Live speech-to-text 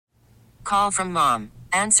call from mom.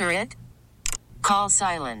 Answer it. Call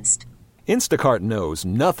silenced. Instacart knows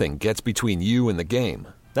nothing gets between you and the game.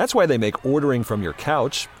 That's why they make ordering from your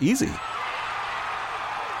couch easy.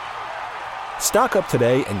 Stock up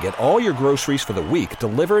today and get all your groceries for the week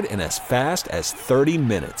delivered in as fast as 30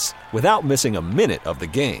 minutes without missing a minute of the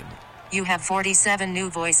game. You have 47 new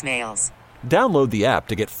voicemails. Download the app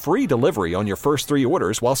to get free delivery on your first 3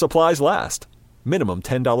 orders while supplies last. Minimum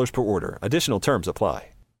 $10 per order. Additional terms apply.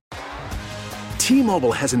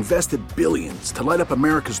 T-Mobile has invested billions to light up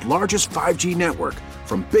America's largest 5G network,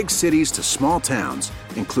 from big cities to small towns,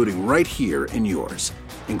 including right here in yours.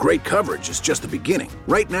 And great coverage is just the beginning.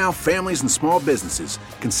 Right now, families and small businesses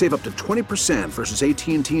can save up to 20% versus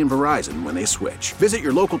AT&T and Verizon when they switch. Visit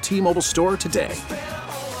your local T-Mobile store today.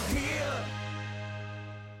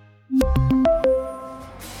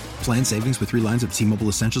 Plan savings with 3 lines of T-Mobile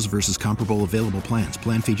Essentials versus comparable available plans.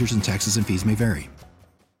 Plan features and taxes and fees may vary.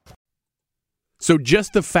 So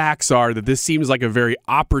just the facts are that this seems like a very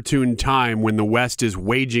opportune time when the West is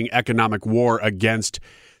waging economic war against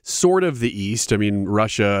sort of the East. I mean,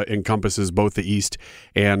 Russia encompasses both the East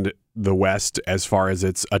and the West as far as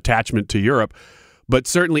its attachment to Europe. But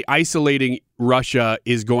certainly isolating Russia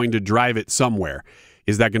is going to drive it somewhere.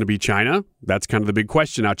 Is that going to be China? That's kind of the big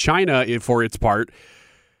question. Now, China, for its part,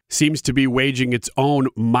 seems to be waging its own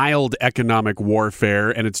mild economic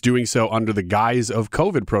warfare, and it's doing so under the guise of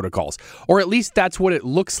COVID protocols. Or at least that's what it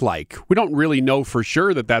looks like. We don't really know for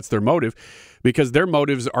sure that that's their motive, because their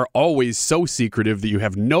motives are always so secretive that you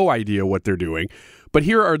have no idea what they're doing. But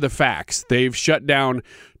here are the facts. They've shut down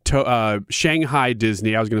Shanghai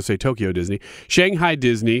Disney. I was going to say Tokyo Disney. Shanghai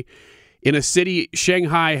Disney. In a city,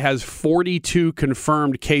 Shanghai has 42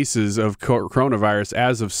 confirmed cases of coronavirus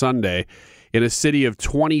as of Sunday, in a city of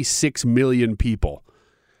 26 million people.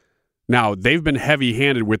 Now, they've been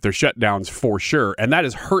heavy-handed with their shutdowns for sure, and that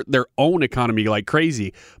has hurt their own economy like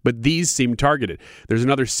crazy, but these seem targeted. There's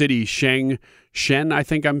another city, Shenzhen, I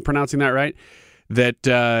think I'm pronouncing that right,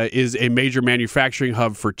 that is a major manufacturing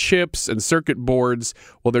hub for chips and circuit boards.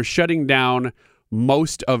 Well, they're shutting down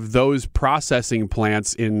most of those processing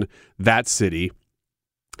plants in that city,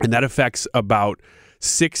 and that affects about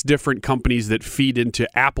 6 different companies that feed into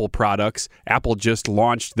Apple products. Apple just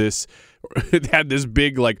launched this, had this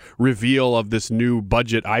big reveal of this new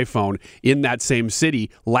budget iPhone in that same city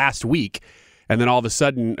last week. And then all of a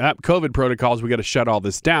sudden, COVID protocols, we got to shut all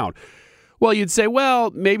this down. Well, you'd say, well,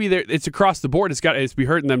 maybe it's across the board. It's be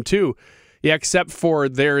hurting them too. Yeah, except for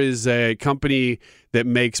there is a company that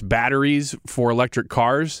makes batteries for electric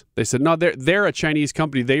cars. They said, no, they're a Chinese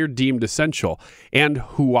company. They are deemed essential. And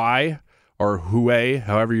Huawei, or Huawei,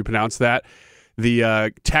 however you pronounce that,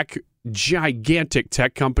 the gigantic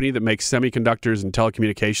tech company that makes semiconductors and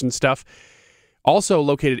telecommunications stuff, also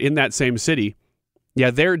located in that same city, yeah,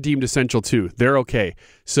 they're deemed essential too. They're okay.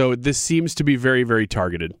 So this seems to be very, very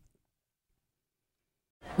targeted.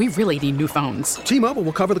 We really need new phones. T-Mobile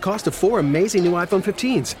will cover the cost of 4 amazing new iPhone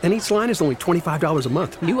 15s, and each line is only $25 a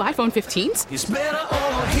month. New iPhone 15s? It's better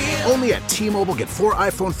over here. Only at T-Mobile, get 4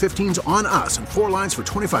 iPhone 15s on us and 4 lines for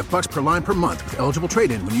 $25 per line per month with eligible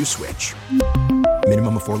trade-in when you switch.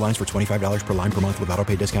 Minimum of 4 lines for $25 per line per month with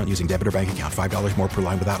autopay discount using debit or bank account. $5 more per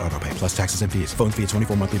line without autopay, plus taxes and fees. Phone fee at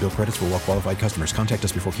 24 monthly bill credits for well-qualified customers. Contact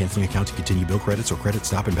us before canceling account to continue bill credits or credit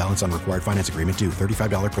stop and balance on required finance agreement due.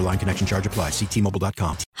 $35 per line connection charge applies. See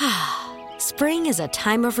T-Mobile.com. Spring is a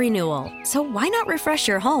time of renewal, so why not refresh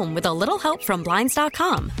your home with a little help from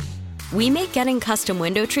Blinds.com? We make getting custom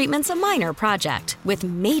window treatments a minor project with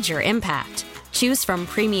major impact. Choose from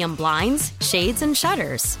premium blinds, shades, and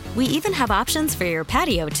shutters. We even have options for your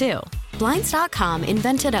patio, too. Blinds.com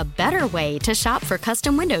invented a better way to shop for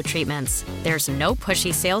custom window treatments. There's no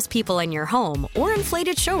pushy salespeople in your home or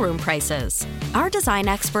inflated showroom prices. Our design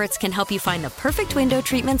experts can help you find the perfect window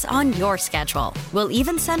treatments on your schedule. We'll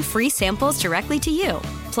even send free samples directly to you.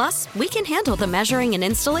 Plus, we can handle the measuring and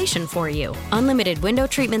installation for you. Unlimited window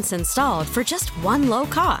treatments installed for just one low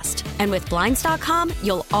cost. And with Blinds.com,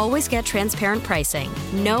 you'll always get transparent pricing.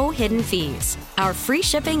 No hidden fees. Our free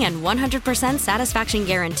shipping and 100% satisfaction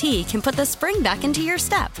guarantee can put the spring back into your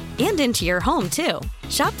step and into your home, too.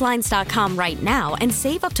 Shop Blinds.com right now and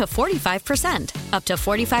save up to 45%. Up to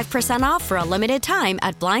 45% off for a limited time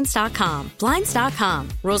at Blinds.com. Blinds.com.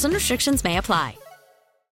 Rules and restrictions may apply.